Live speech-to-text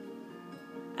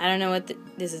I don't know what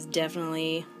this is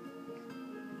definitely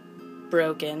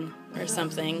broken or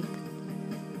something.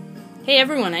 Hey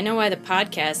everyone, I know why the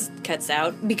podcast cuts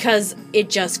out. Because it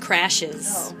just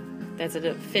crashes. Oh. That's an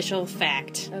official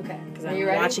fact. Okay. Because Are I'm you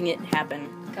ready? watching it happen.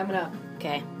 Coming up.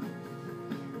 Okay.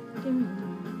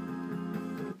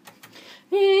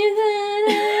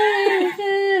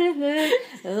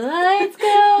 Lights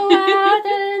go out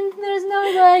and there's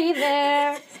nobody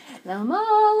there. And I'm all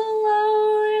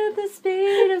alone at the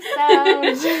speed of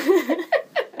sound. Do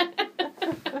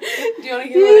you want to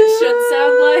hear what it should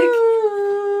sound like?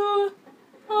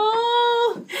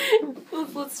 Oh.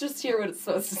 Let's just hear what it's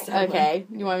supposed to sound like. Okay.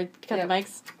 You want me to cut the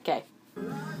mics? Okay.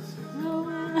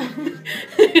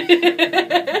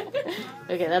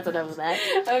 Okay, that's enough of that.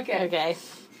 Okay. Okay.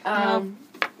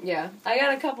 Yeah. I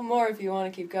got a couple more if you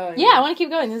want to keep going. Yeah, I want to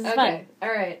keep going. This is fun. All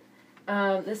right.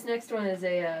 This next one is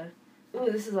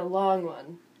this is a long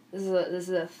one. This is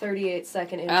a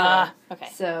 38-second intro. Okay.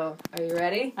 So, are you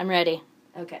ready? I'm ready.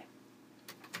 Okay.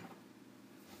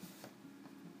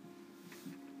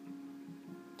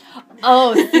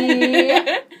 Oh,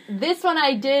 see, this one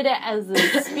I did as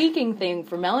a speaking thing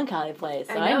for Melancholy Play,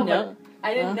 so I know.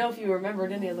 I didn't know if you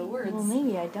remembered any of the words. Well,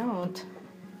 maybe I don't.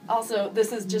 Also,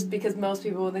 this is just because most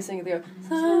people, when they sing it, they go...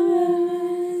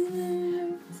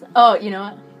 Oh, you know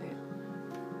what?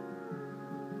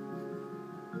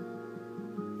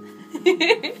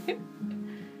 It's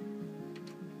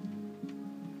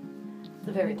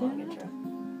a very long intro.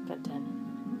 Cut 10.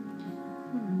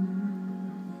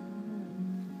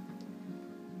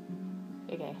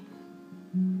 Okay.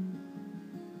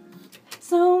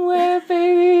 Somewhere,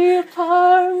 baby,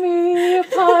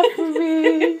 apart from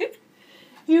me.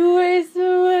 You waste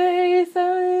away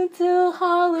until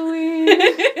Halloween.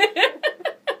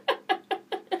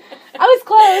 I was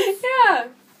close. Yeah.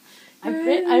 I'm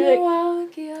like,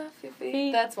 walkie off your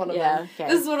feet. That's one of them. Okay.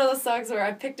 This is one of those songs where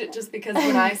I picked it just because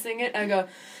when I sing it, I go,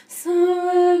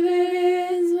 somewhere,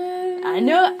 baby, is where I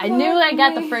knew I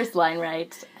got the first line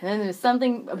right. And then there's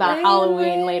something about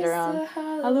Halloween later on.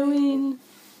 Halloween.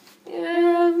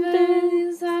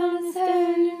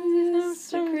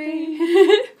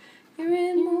 You're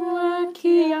in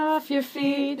Milwaukee off your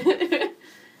feet.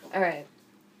 Alright.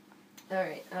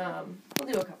 We'll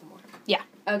do a couple more. Yeah.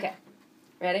 Okay.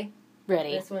 Ready?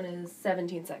 Ready. This one is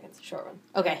 17 seconds. Short one.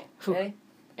 Okay. Ready?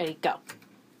 Ready, go.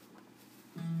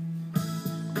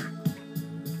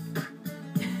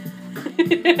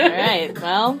 Alright,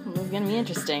 well, this is gonna be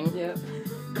interesting. Yep.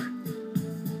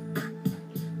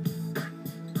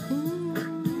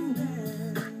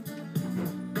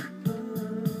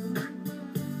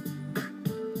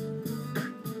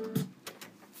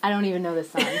 I don't even know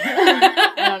this song.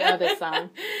 I don't know this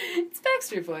song. It's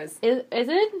Backstreet Boys. Is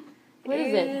it? What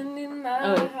is it? In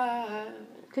my heart.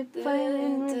 Could play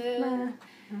with my...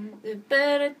 I'm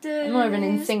more of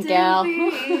an NSYNC gal.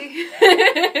 Nope.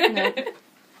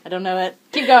 I don't know it.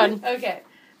 Keep going. Okay.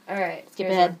 Alright. Skip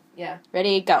ahead. Yeah.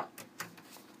 Ready, go.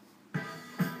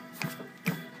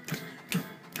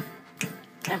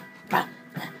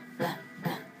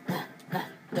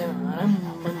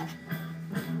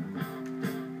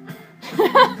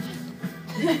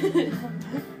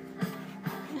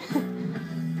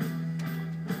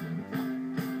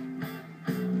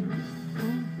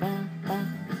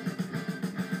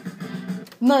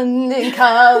 London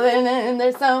calling and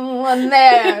there's someone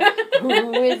there.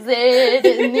 Who is it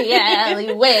in the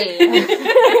alleyway?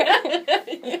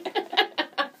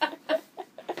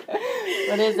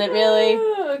 What is it really?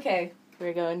 Okay.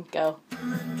 We're going, go.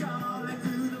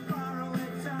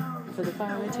 For the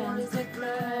faraway town is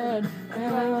declared,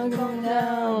 and I'm going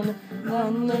down.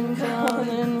 London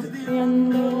calling, the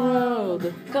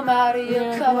underworld. Come out of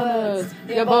your cupboards,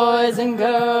 your boys and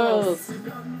girls.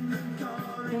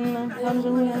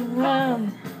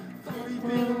 Around.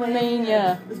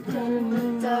 Mania.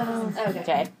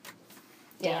 Okay.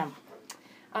 Yeah.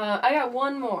 I got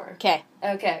one more. Okay.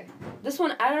 Okay. This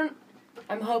one, I'm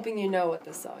hoping you know what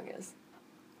this song is.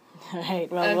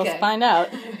 Alright, well, we'll find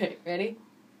out. Okay, ready?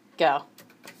 Go.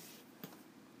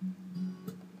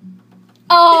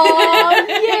 Oh,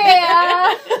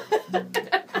 yeah!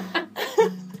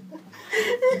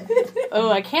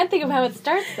 Oh, I can't think of how it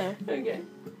starts, though. Okay.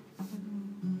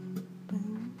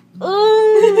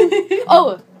 Ooh.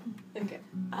 Oh. Okay.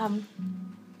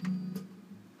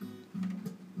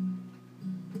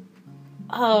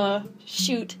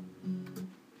 Shoot.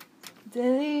 Do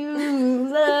you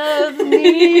love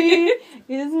me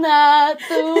is not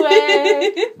the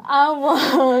way I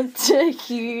want to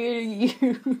hear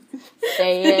you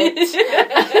say it.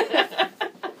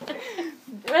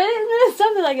 Isn't it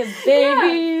something like a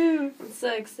baby? It's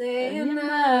like saying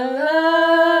I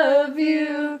love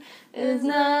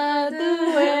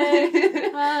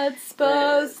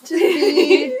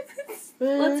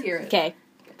hear it. Okay,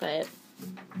 play it.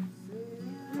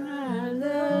 I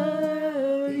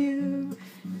love you.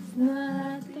 It's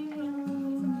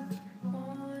nothing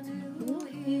to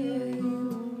hear you.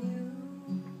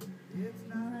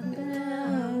 I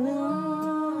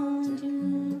want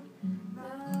you.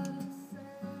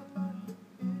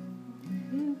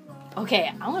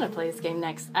 Okay, I want to play this game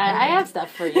next. I have stuff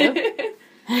for you.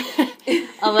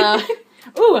 Although,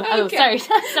 Okay.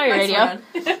 sorry, radio.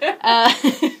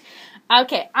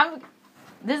 Okay, I'm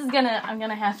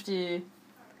gonna have to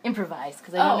improvise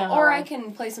because I don't know. Or I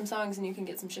can play some songs and you can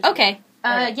get some shit. Okay,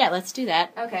 Alright. yeah, let's do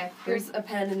that. Okay, here's a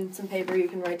pen and some paper. You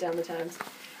can write down the times.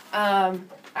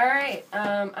 Alright,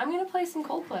 I'm gonna play some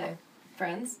Coldplay,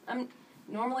 friends. I'm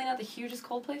normally not the hugest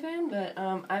Coldplay fan, but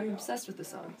I'm obsessed with the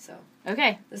song, so.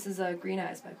 Okay, This is Green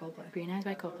Eyes by Coldplay. Green Eyes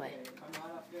by Coldplay.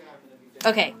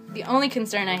 Okay, the only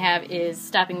concern I have is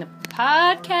stopping the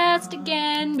podcast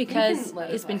again because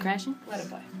let it it's been play. crashing. Let it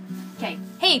play. Okay,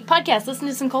 hey, podcast, listen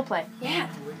to some Coldplay. Yeah.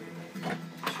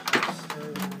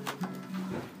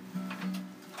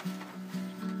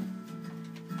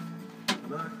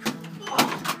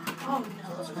 Oh,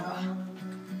 no.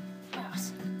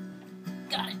 Yes.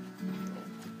 Got it.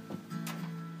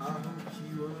 I hope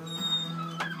you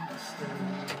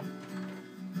understand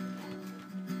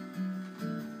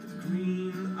the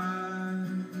green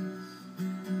eyes,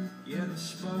 yeah, the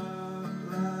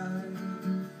spotlight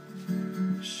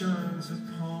shines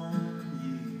upon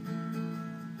you.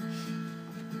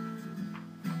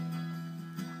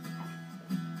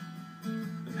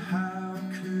 And how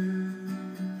could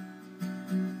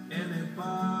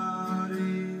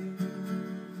anybody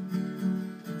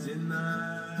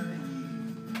deny you?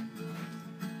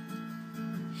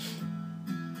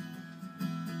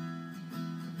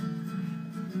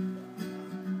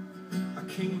 I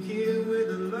came here with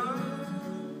a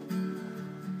love,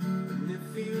 and it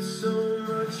feels so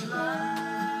much lighter.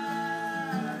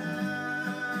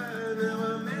 Now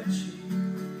I met you,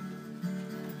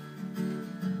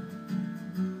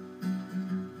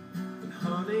 and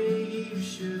honey, you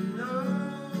should know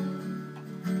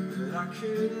that I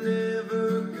could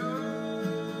never go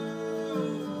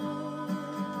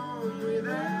on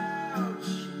without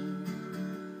you.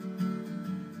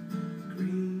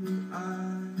 Green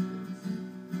eyes,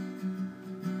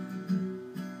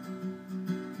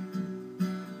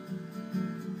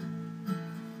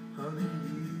 honey,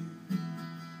 you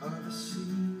are the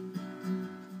sea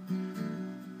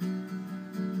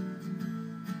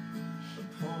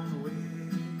upon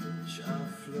which I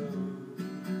float.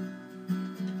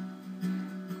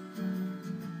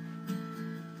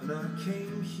 And I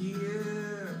came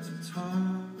here to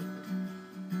talk.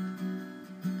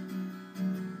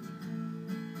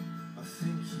 I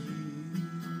think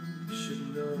you should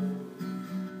know.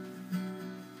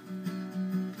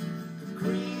 The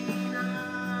green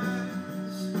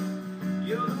eyes,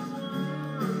 you're the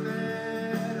one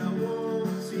that I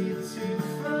wanted to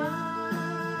find.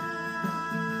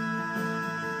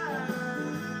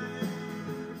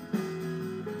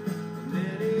 And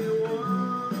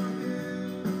anyone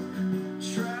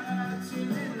who tried to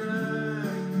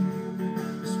deny you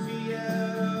must be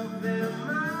out of their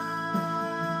mind.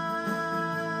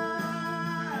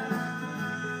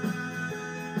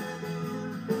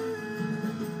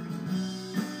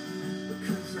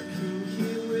 Because I came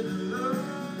here with a love,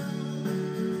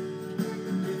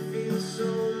 and it feels so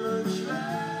much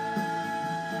lighter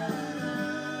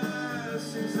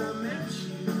since I met you.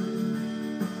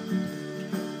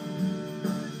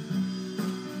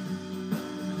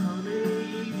 Honey,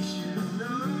 you should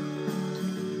know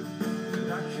that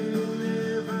I could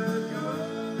never go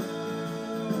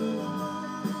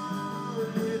on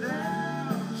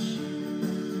without you.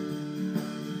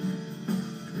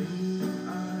 Green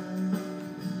eyes,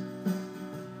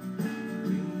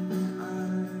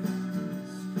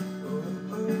 oh,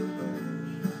 oh, oh,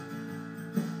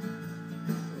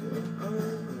 oh, oh,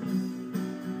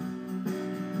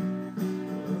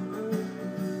 oh.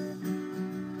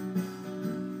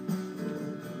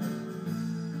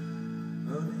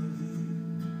 Honey,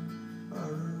 you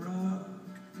are a rock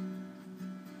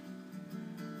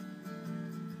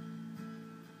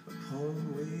upon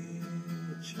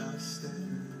which I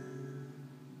stand.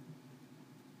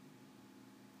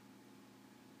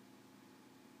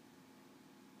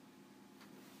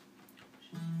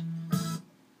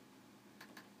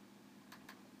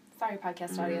 Sorry,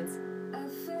 podcast audience.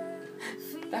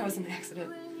 That was an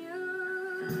accident.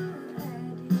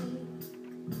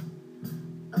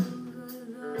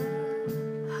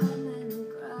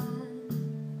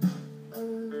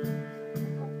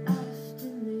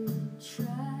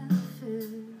 Traffic,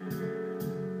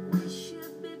 we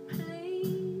should be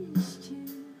playing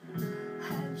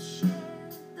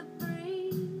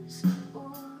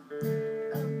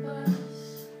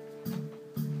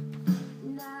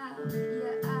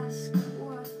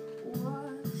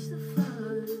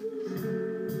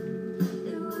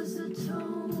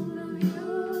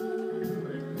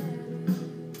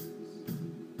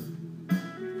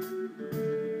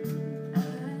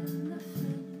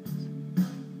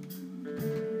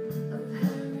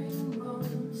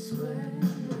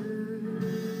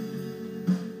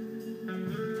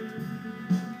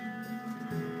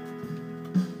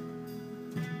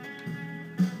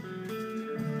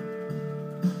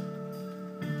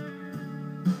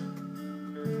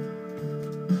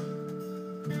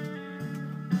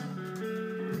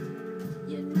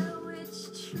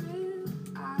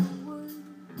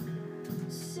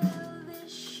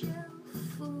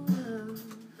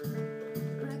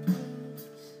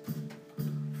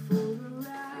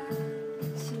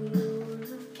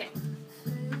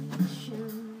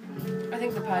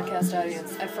podcast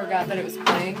audience. I forgot that it was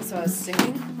playing, so I was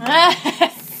singing.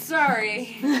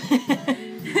 Sorry.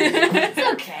 It's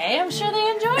okay. I'm sure they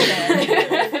enjoyed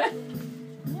it.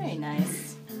 Very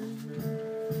nice.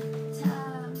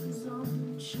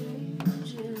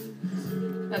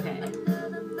 Okay. How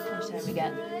much time we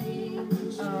got?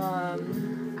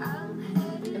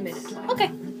 A minute 20. Okay.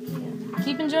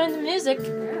 Keep enjoying the music,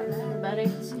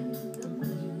 buddy.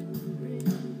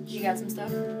 You got some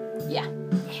stuff? Yeah.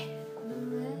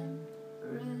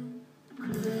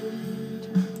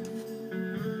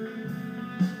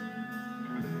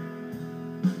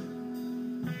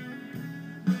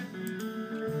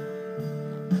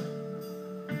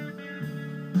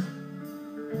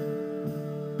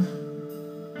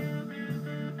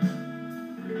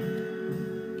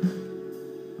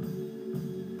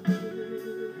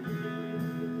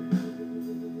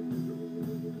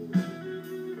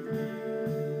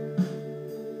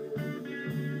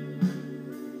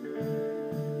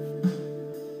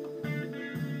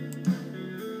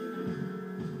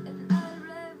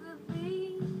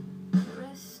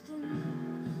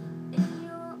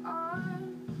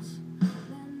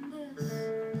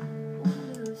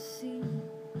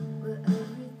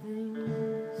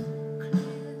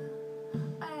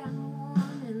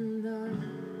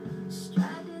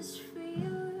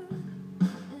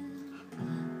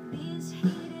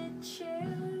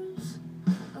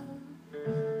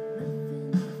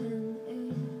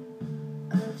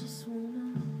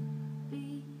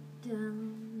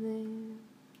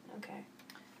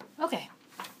 Okay.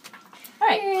 All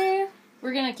right.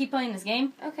 We're gonna keep playing this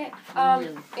game. Okay.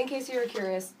 In case you were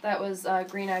curious, that was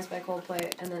Green Eyes by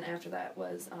Coldplay, and then after that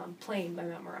was Plane by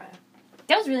Mount Moriah.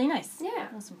 That was really nice. Yeah.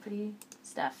 That was some pretty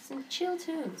stuff. Some chill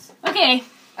tunes. Okay.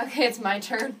 Okay, it's my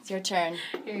turn. It's your turn.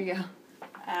 Here you go.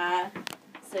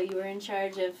 So you were in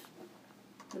charge of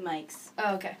the mics.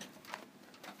 Oh, okay.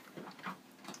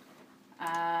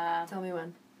 Tell me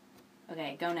when.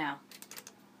 Okay, go now.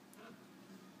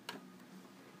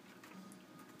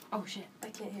 Oh, shit. I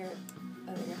can't hear it.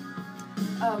 Oh, there you go.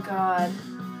 Oh, God.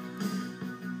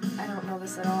 I don't know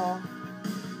this at all.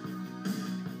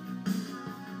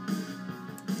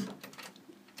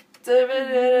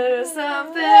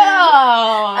 Something.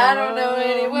 Oh, I don't know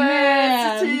any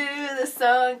words to the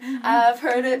song. I've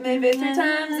heard it maybe 3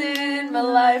 times in my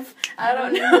life. I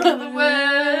don't know the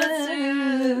words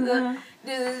to the...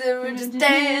 We're just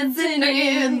dancing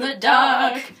in the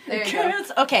dark. There you go.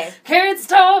 Okay. Can't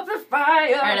stop the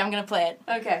fire. Alright, I'm gonna play it.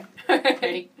 Okay.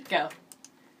 Ready? Go.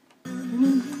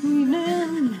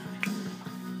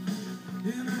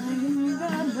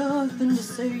 Nothing to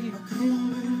say.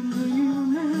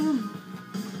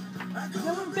 I'm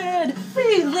in bed,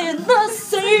 feeling the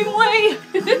same way.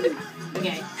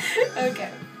 Okay. Okay.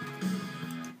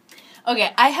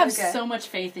 Okay, I have so much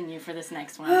faith in you for this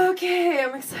next one. Okay,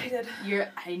 I'm excited.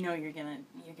 I know you're gonna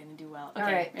do well. Okay,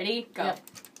 all right. Ready? Go. Yep.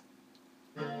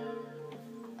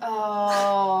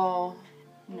 Oh.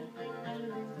 No.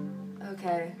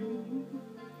 Okay.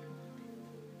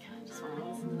 I just want to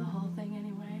listen to the whole thing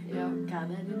anyway. Yep. God,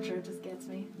 that intro just gets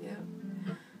me. Yep.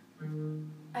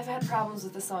 I've had problems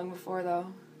with the song before,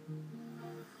 though.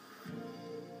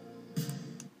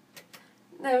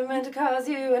 Never meant to cause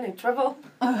you any trouble.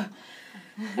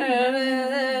 Pain.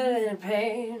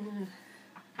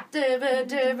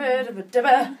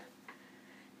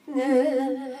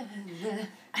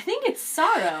 I think it's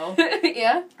Sorrow.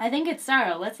 Yeah? I think it's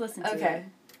Sorrow. Let's listen to it. Okay.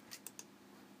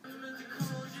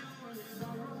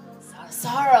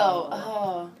 Sorrow.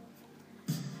 Oh.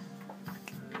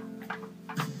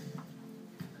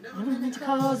 Never meant to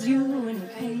cause you any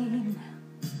pain.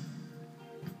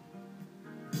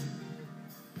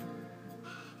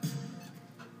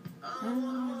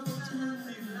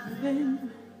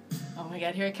 Oh my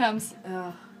God, here it comes.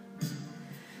 Oh.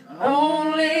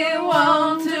 Only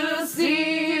want to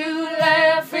see you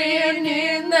laughing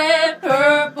in that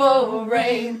purple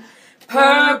rain.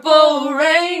 Purple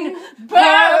rain.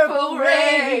 Purple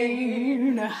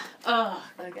rain. Oh,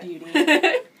 Okay. beauty.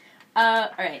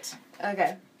 Alright.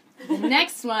 Okay. The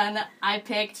next one I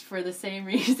picked for the same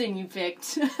reason you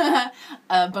picked Bon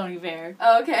Iver.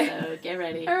 Okay. So get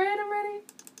ready. Alright, I'm ready.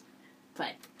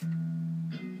 Play.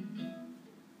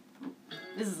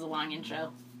 This is a long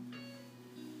intro.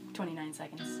 29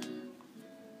 seconds.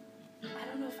 I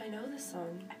don't know if I know this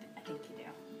song. I think you do.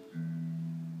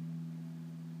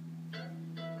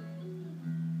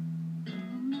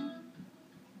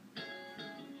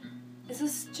 Is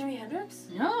this Jimi Hendrix?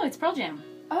 No, it's Pearl Jam.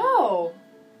 Oh.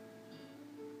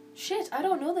 Shit, I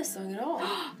don't know this song at all.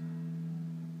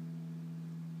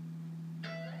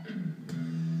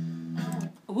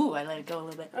 Ooh, Ooh, I let it go a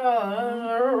little bit.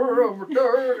 Oh, no.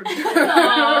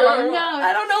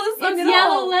 I don't know this song It's at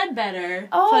Yellow all. Ledbetter.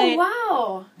 Oh, Play it.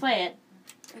 wow. Play it.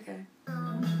 Okay.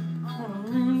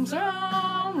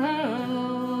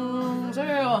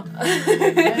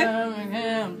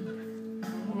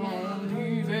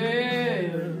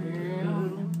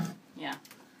 Yeah.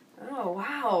 Oh,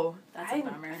 wow. That's a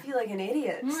bummer. I feel like an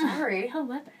idiot. Sorry. Yellow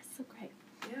Ledbetter. So great.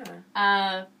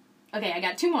 Yeah. Okay, I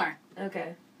got 2 more.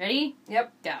 Okay. Ready?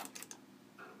 Yep. Go.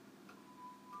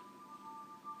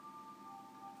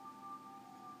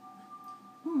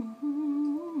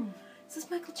 Is this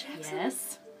Michael Jackson?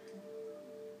 Yes.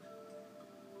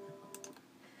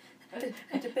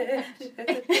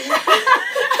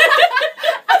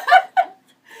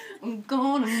 I'm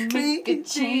gonna make a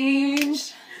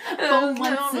change for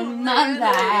once in my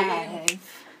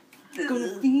life.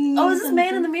 Oh, is this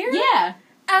Man in the Mirror? Yeah.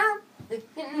 I'm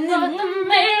looking at the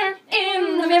man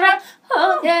in the mirror.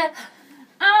 Oh, yeah.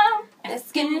 I'm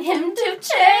asking him to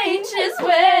change his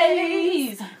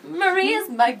ways. Maria's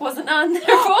mic wasn't on there for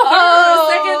a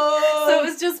second, so it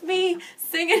was just me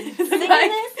singing into the mic.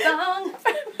 this song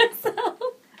for myself.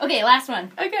 Okay, last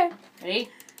one. Okay. Ready?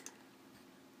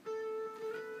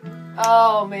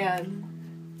 Oh, man.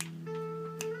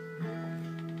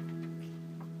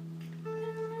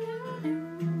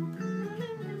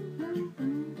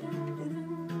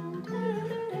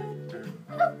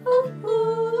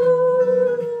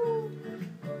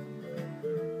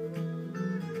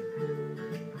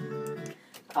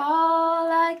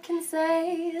 All I can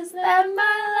say is that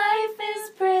my life is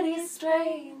pretty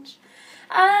strange.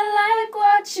 I like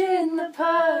watching the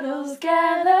puddles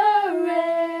gather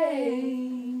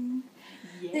rain.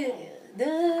 Yeah.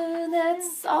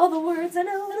 That's all the words I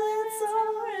know. That's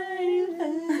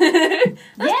alright.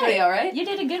 That's pretty alright. You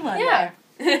did a good one. Yeah.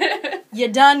 You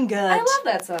done good. I love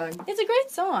that song. It's a great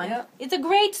song. Yeah. It's a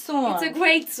great song. It's a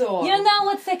great song. You know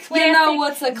what's a classic? You know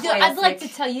what's a classic? I'd like to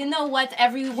tell you, what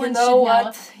everyone You should know know.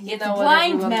 what? You It's know what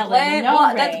Blind everyone Melon, play- no Bli-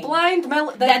 rain. That Blind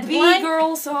Melon. That That Blind-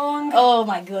 B-girl song. Oh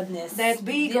my goodness. That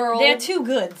B-girl. They're too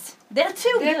goods. They're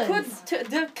too There goods. could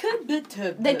be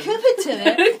two. They could be too.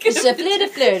 It's a flirty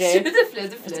flirty.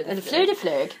 The Flirty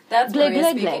flirty. That's Blag, Maria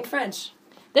blag, speaking blag. French.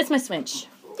 That's my switch.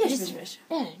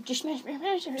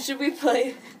 Should we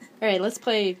play? Alright, let's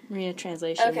play Marina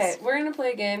translations. Okay, we're gonna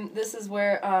play a game. This is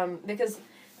where, because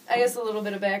I guess a little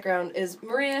bit of background is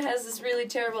Maria has this really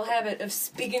terrible habit of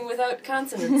speaking without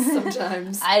consonants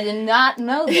sometimes. I did not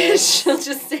know this. She'll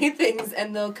just say things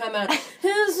and they'll come out.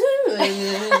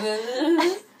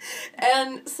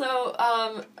 And so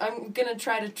I'm gonna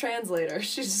try to translate her.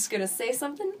 She's just gonna say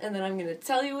something and then I'm gonna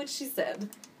tell you what she said.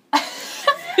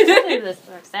 Hopefully this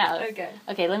works out. Okay.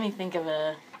 Okay, let me think of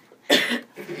a...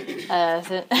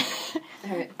 Alright.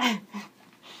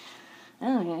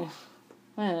 Okay.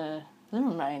 Never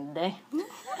mind today.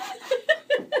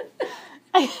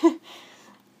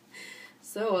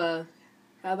 So,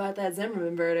 how about that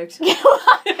Zimmerman verdict?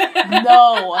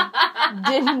 No,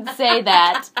 didn't say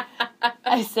that.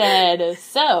 I said,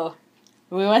 so,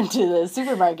 we went to the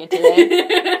supermarket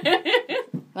today.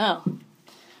 Oh.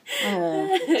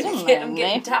 I'm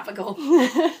getting topical.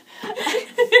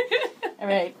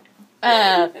 Alright.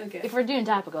 Okay. If we're doing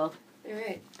topical,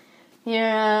 Alright.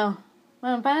 you're,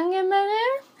 wanna bang in my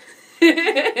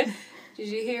there? Did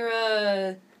you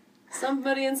hear,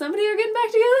 somebody and somebody are getting back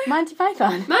together? Monty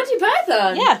Python. Monty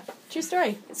Python! Yeah, true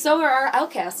story. So are our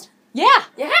Outcast. Yeah,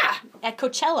 Yeah! at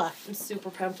Coachella. I'm super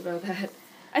pumped about that.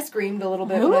 I screamed a little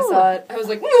bit when I Ooh. saw it. I was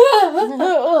like,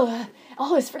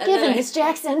 Oh, it's forgiven, And then Miss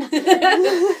Jackson.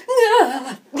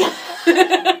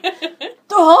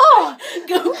 oh!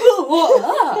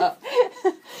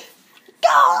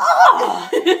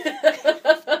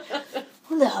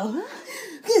 Hello.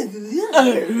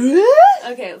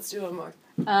 Okay, let's do one more.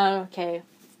 Okay.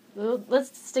 Well,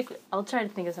 let's stick. I'll try to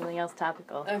think of something else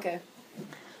topical. Okay.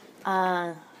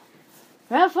 Right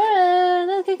for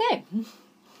the cocaine.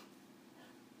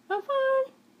 Right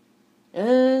for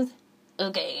is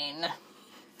cocaine.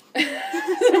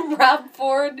 Rob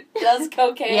Ford does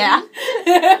cocaine. Yeah.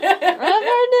 Right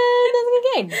for does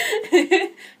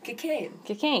cocaine. Cocaine.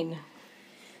 Cocaine.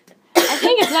 I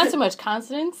think it's not so much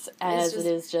consonants as just- it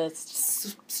is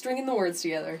just. Stringing the words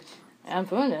together. I'm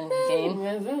fond of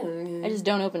cocaine. I just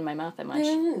don't open my mouth that much.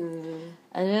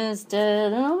 I just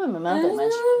don't open my mouth that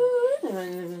much.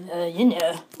 You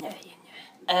know.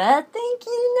 I think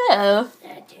you know.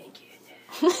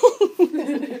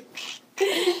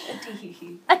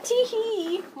 A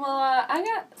tee-hee. Well, I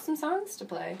got some songs to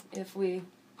play if we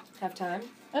have time.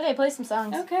 Okay, play some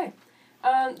songs. Okay.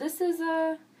 This is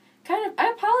kind of. I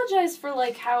apologize for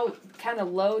like how kind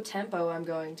of low tempo I'm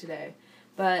going today,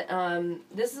 But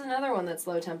this is another one that's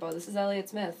low tempo. This is Elliott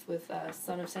Smith with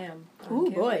Son of Sam. Ooh,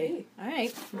 Karaoke. boy. All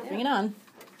right, bring it on.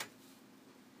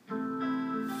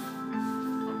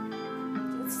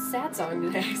 It's a sad song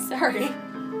today. Sorry.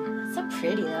 It's so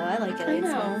pretty, though. I like it. I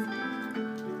know.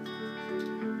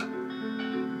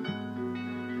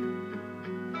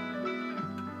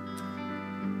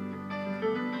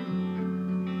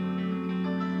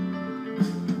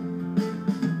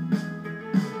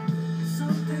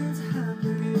 Something's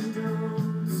happening,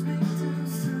 don't speak too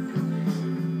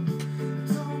soon.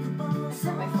 Don't the boss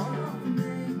Set my phone off.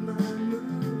 make my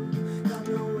move. Got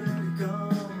nowhere to go.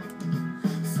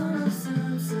 Sun of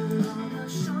Samson on the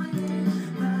shining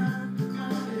path, the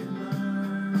clouded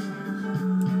line.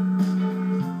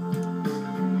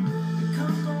 The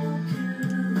cup won't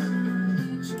kill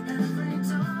each and every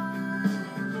time.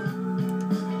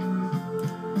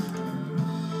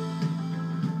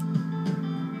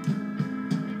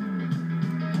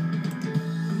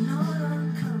 I'm not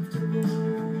uncomfortable,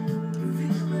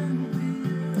 feeling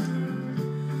weird.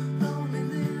 Lonely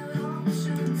little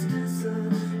options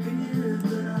disappear,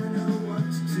 but I know what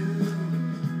to do.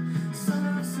 Son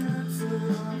of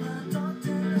Samson on the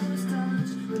doctor's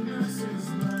touch, the nurse's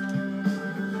love.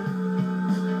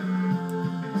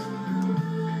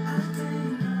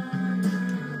 Acting under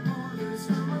orders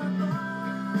from above.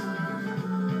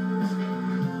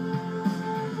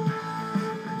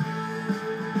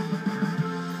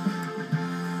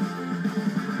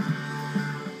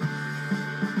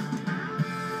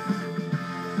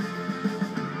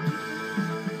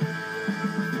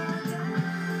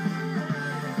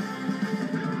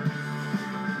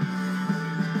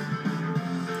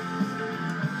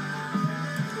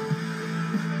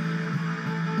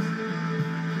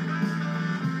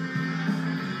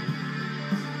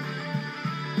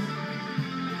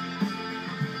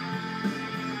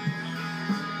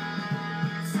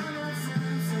 Son of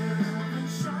Samson on the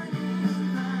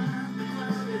shining path, the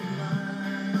clouded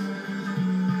line.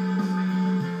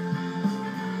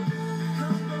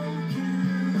 Cup won't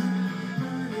kill,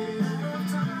 running out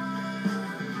of time.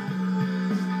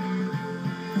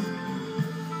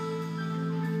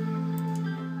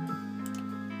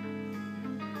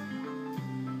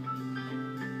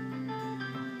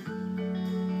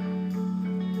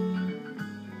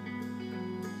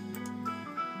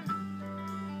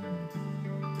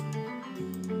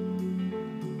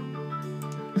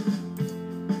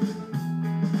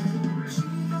 She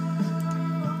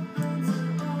opens her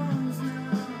arms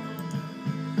now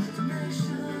to make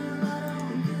sure I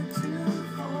don't get too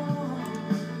far.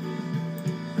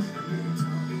 They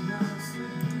told me not to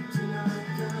sleep tonight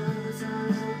 'cause I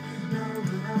don't know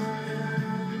where I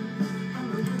am. I'm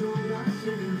a little like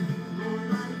you, more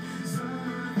like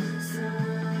sunset.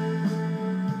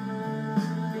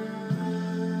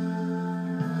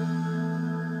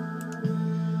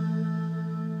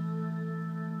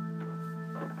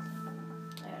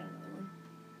 I had another one.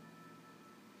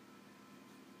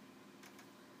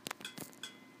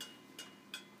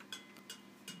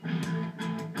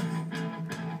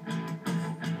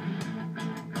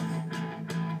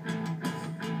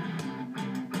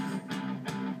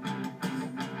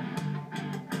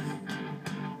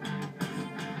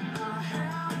 I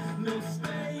have no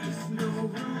space, no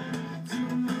room to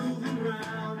move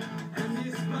around, and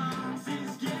this box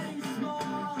is getting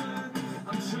smaller.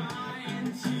 I'm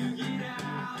trying to get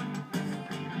out.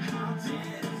 How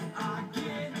did I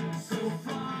get so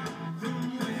far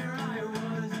from where I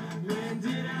was? When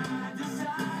did I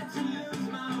decide to lose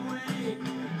my way?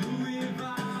 Who have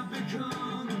I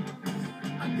become?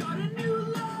 I got a new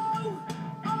low,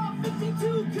 all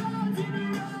 52 cards in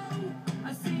a row.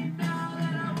 I see now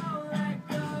that I won't let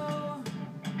go.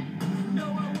 No,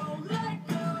 I won't let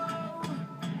go.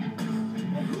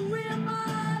 Well, who am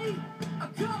I? A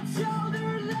cold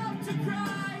shoulder, love to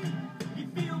cry. You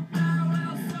feel bad,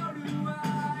 well, so do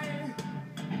I.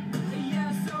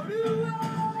 Yeah, so do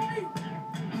I.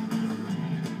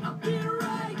 I've been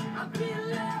right, I've been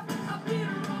left, I've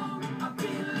been wrong, I've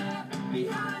been left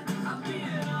behind, I've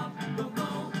been up, but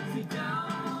mostly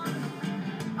down.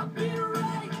 I've been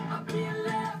right, I've been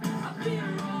left, I've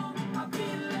been wrong, I've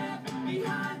been left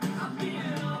behind, I've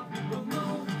been up, but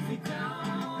mostly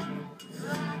down.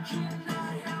 I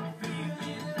cannot help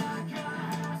feeling like I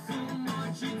have so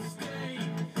much at stake.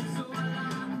 So I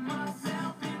lock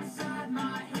myself inside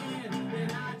my head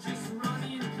and I just run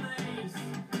in place.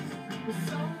 With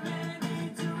so many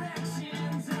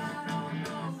directions, I don't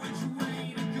know which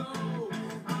way to go.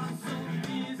 I'm so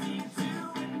busy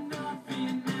doing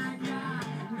nothing, I got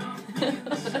nothing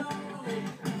to show.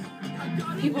 I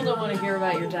got People don't want to hear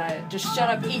about your diet. Just shut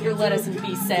up, eat your lettuce, and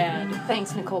be sad.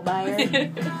 Thanks, Nicole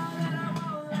Byer.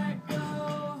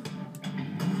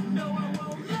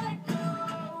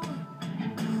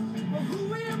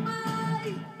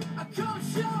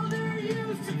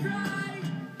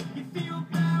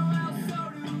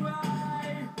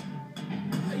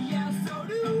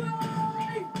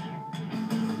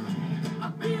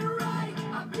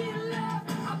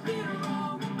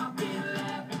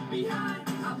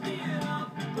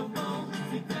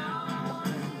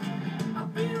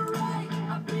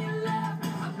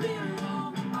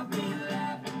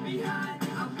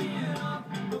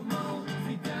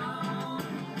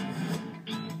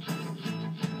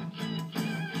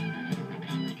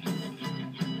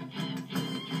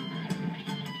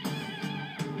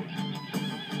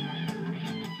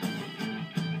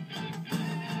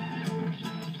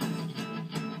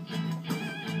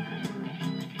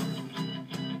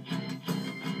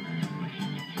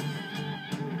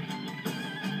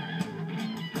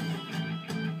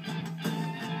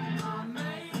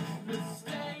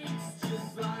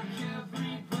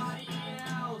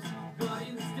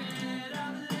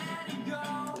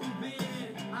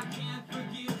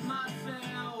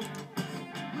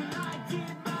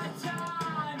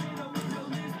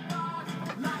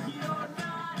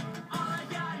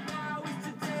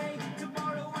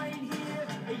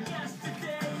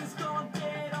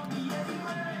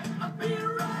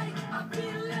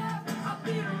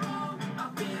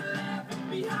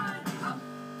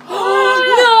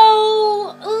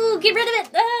 Get rid of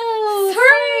it! Oh,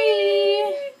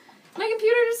 Sorry! My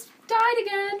computer just died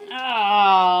again.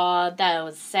 Oh, that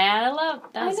was sad. I love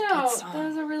that. Was I know. A good song. That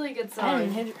was a really good song. I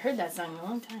hadn't heard that song in a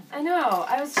long time. I know.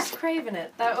 I was just craving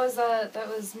it. That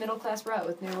was Middle Class Rut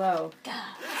with New Low. God.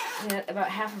 Yeah, about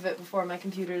half of it before my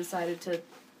computer decided to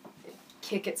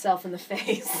kick itself in the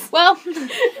face. Well,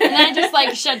 and I just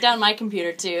like shut down my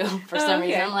computer too for some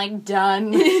reason. I'm like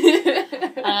done.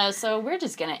 So we're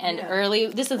just gonna end early.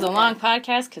 This is a long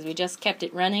podcast because we just kept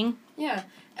it running. Yeah.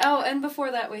 Oh, and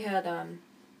before that we had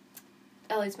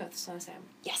Elliot Smith, Son of Sam.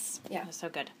 Yes. Yeah. That was so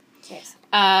good. Yes.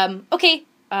 Okay.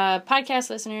 Podcast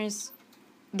listeners,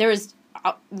 there was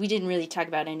we didn't really talk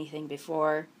about anything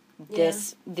before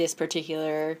this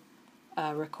particular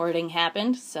recording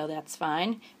happened, so that's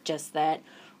fine. Just that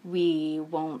we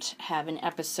won't have an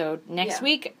episode next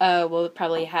week. We'll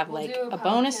probably have we'll like do a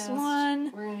bonus podcast.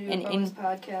 one. We're gonna do a bonus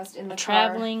podcast in the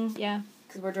traveling, car. yeah.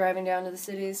 Because we're driving down to the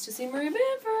cities to see Marie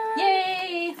Bamford.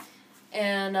 Yay!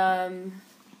 And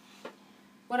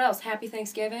what else? Happy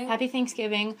Thanksgiving. Happy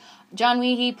Thanksgiving. John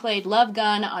Weehee played Love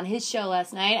Gun on his show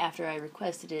last night after I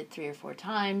requested it 3 or 4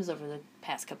 times over the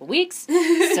past couple weeks.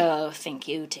 So thank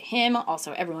you to him.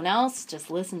 Also everyone else,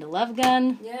 just listen to Love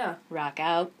Gun. Yeah. Rock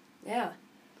out. Yeah.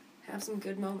 Have some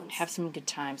good moments. Have some good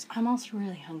times. I'm also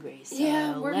really hungry, so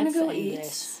yeah, we're gonna go eat.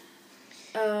 This.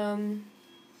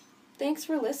 Thanks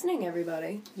for listening,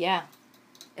 everybody. Yeah.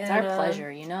 It's our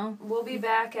pleasure, you know? We'll be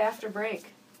back after break.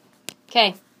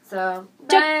 Okay. So,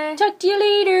 bye. Talk to you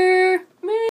later.